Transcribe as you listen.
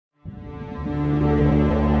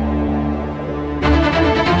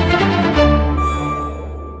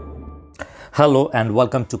Hello and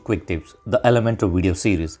welcome to Quick Tips, the Elementor video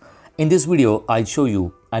series. In this video, I'll show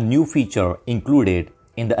you a new feature included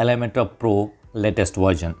in the Elementor Pro latest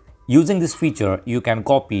version. Using this feature, you can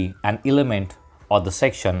copy an element or the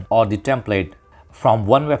section or the template from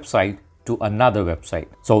one website to another website.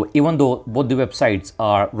 So even though both the websites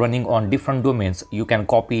are running on different domains, you can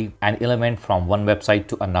copy an element from one website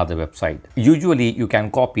to another website. Usually you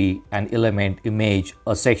can copy an element, image,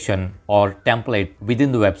 a section or template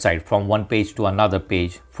within the website from one page to another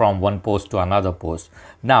page, from one post to another post.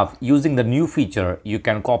 Now using the new feature, you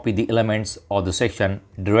can copy the elements or the section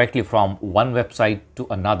directly from one website to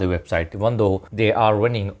another website, even though they are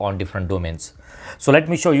running on different domains. So let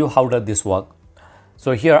me show you how does this work.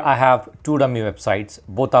 So here I have two dummy websites.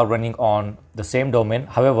 Both are running on the same domain.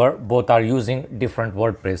 However, both are using different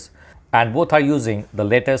WordPress and both are using the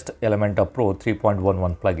latest Elementor Pro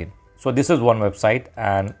 3.11 plugin. So this is one website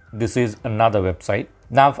and this is another website.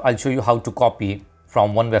 Now I'll show you how to copy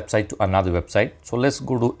from one website to another website. So let's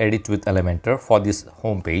go to Edit with Elementor. For this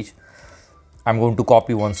home page, I'm going to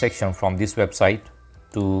copy one section from this website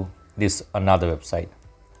to this another website.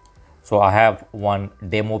 So I have one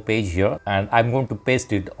demo page here and I'm going to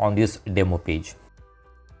paste it on this demo page.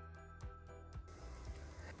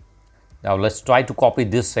 Now let's try to copy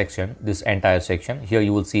this section, this entire section. Here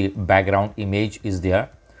you will see background image is there,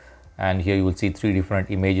 and here you will see three different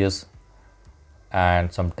images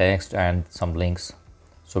and some text and some links.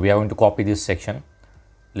 So we are going to copy this section.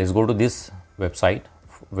 Let's go to this website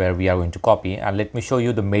where we are going to copy, and let me show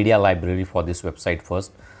you the media library for this website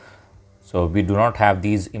first. So we do not have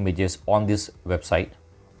these images on this website.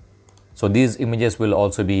 So these images will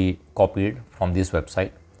also be copied from this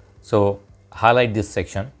website. So highlight this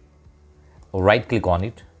section, right click on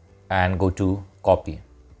it and go to copy.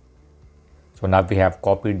 So now we have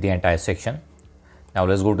copied the entire section. Now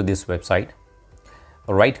let's go to this website,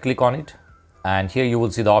 right click on it, and here you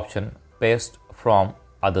will see the option paste from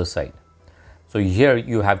other site. So here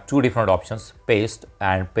you have two different options, paste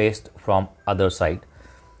and paste from other site.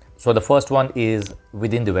 So the first one is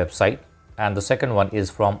within the website and the second one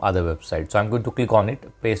is from other website. So I'm going to click on it,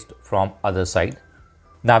 paste from other side.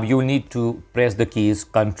 Now you need to press the keys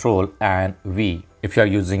Ctrl and V. If you are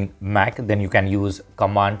using Mac, then you can use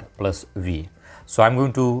Command plus V. So I'm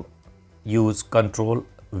going to use Ctrl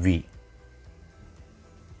V.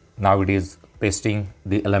 Now it is pasting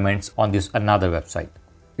the elements on this another website.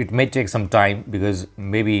 It may take some time because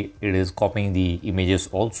maybe it is copying the images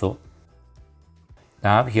also.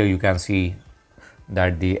 Now here you can see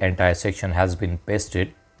that the entire section has been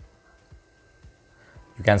pasted.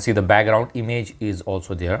 You can see the background image is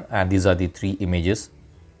also there, and these are the three images.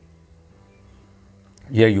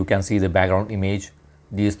 Here you can see the background image.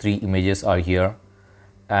 These three images are here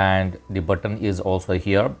and the button is also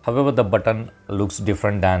here. However, the button looks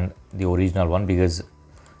different than the original one because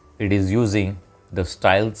it is using the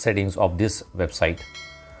style settings of this website.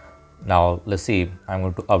 Now let's see, I'm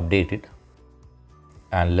going to update it.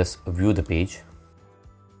 And let's view the page.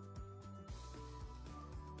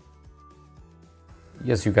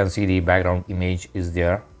 Yes, you can see the background image is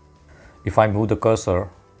there. If I move the cursor,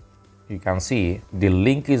 you can see the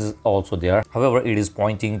link is also there. However, it is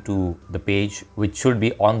pointing to the page which should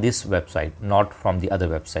be on this website, not from the other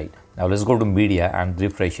website. Now let's go to media and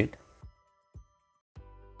refresh it.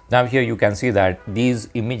 Now here you can see that these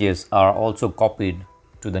images are also copied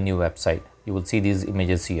to the new website. You will see these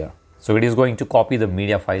images here. So it is going to copy the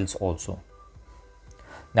media files also.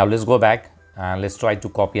 Now let's go back and let's try to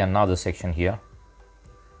copy another section here.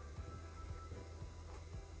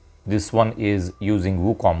 This one is using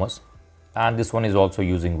WooCommerce and this one is also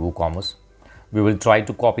using WooCommerce. We will try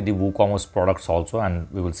to copy the WooCommerce products also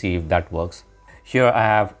and we will see if that works. Here I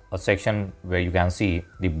have a section where you can see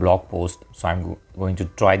the blog post. So I'm going to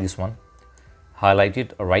try this one. Highlight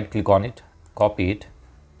it, right click on it, copy it.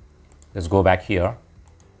 Let's go back here.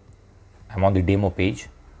 I'm on the demo page.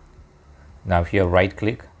 Now here right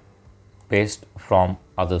click, paste from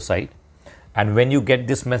other side, and when you get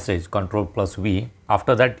this message Ctrl plus V,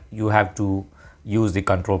 after that you have to use the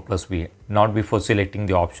Ctrl plus V, not before selecting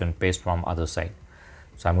the option paste from other side.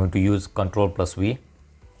 So I'm going to use Ctrl plus V.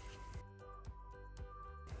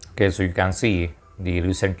 Okay, so you can see the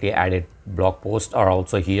recently added blog posts are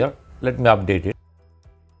also here. Let me update it.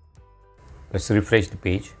 Let's refresh the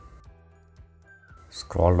page.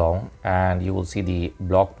 Scroll down and you will see the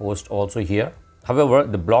blog post also here. However,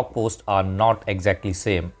 the blog posts are not exactly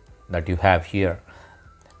same that you have here.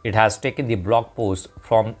 It has taken the blog post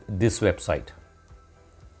from this website,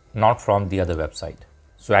 not from the other website.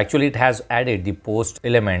 So actually it has added the post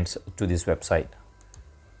elements to this website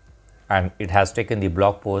and it has taken the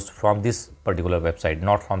blog post from this particular website,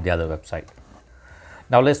 not from the other website.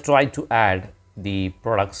 Now let's try to add the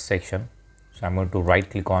products section. So I'm going to right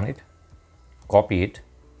click on it, copy it,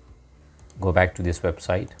 go back to this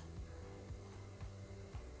website,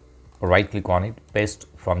 right click on it, paste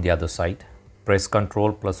from the other side, press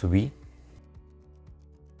Ctrl+V.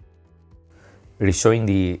 It is showing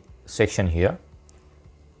the section here.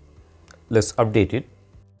 Let's update it,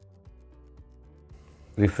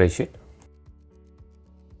 refresh it,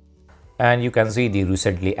 and you can see the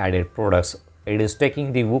recently added products. It is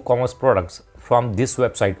taking the WooCommerce products from this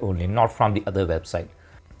website only, not from the other website.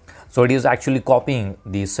 So it is actually copying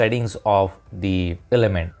the settings of the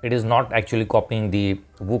element. It is not actually copying the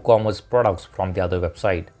WooCommerce products from the other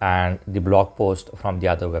website and the blog post from the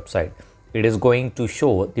other website. It is going to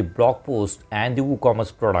show the blog post and the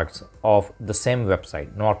WooCommerce products of the same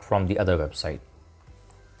website, not from the other website.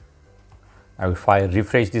 Now if I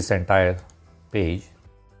refresh this entire page,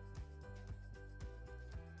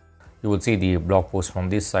 you will see the blog post from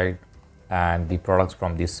this side and the products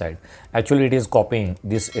from this side. Actually, it is copying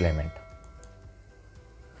this element,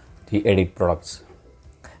 the edit products.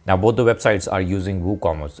 Now both the websites are using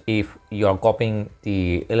WooCommerce. If you are copying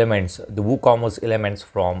the elements, the WooCommerce elements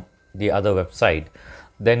from the other website,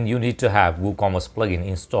 then you need to have WooCommerce plugin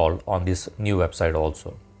installed on this new website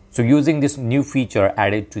also. So using this new feature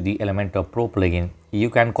added to the Elementor Pro plugin, you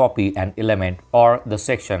can copy an element or the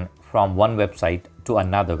section from one website to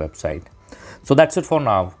another website. So that's it for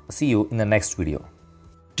now. See you in the next video.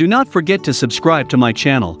 Do not forget to subscribe to my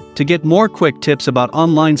channel to get more quick tips about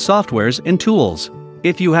online softwares and tools.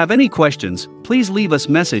 If you have any questions, please leave us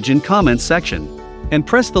message in comments section. And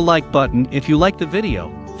press the like button if you like the video.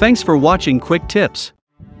 Thanks for watching Quick Tips.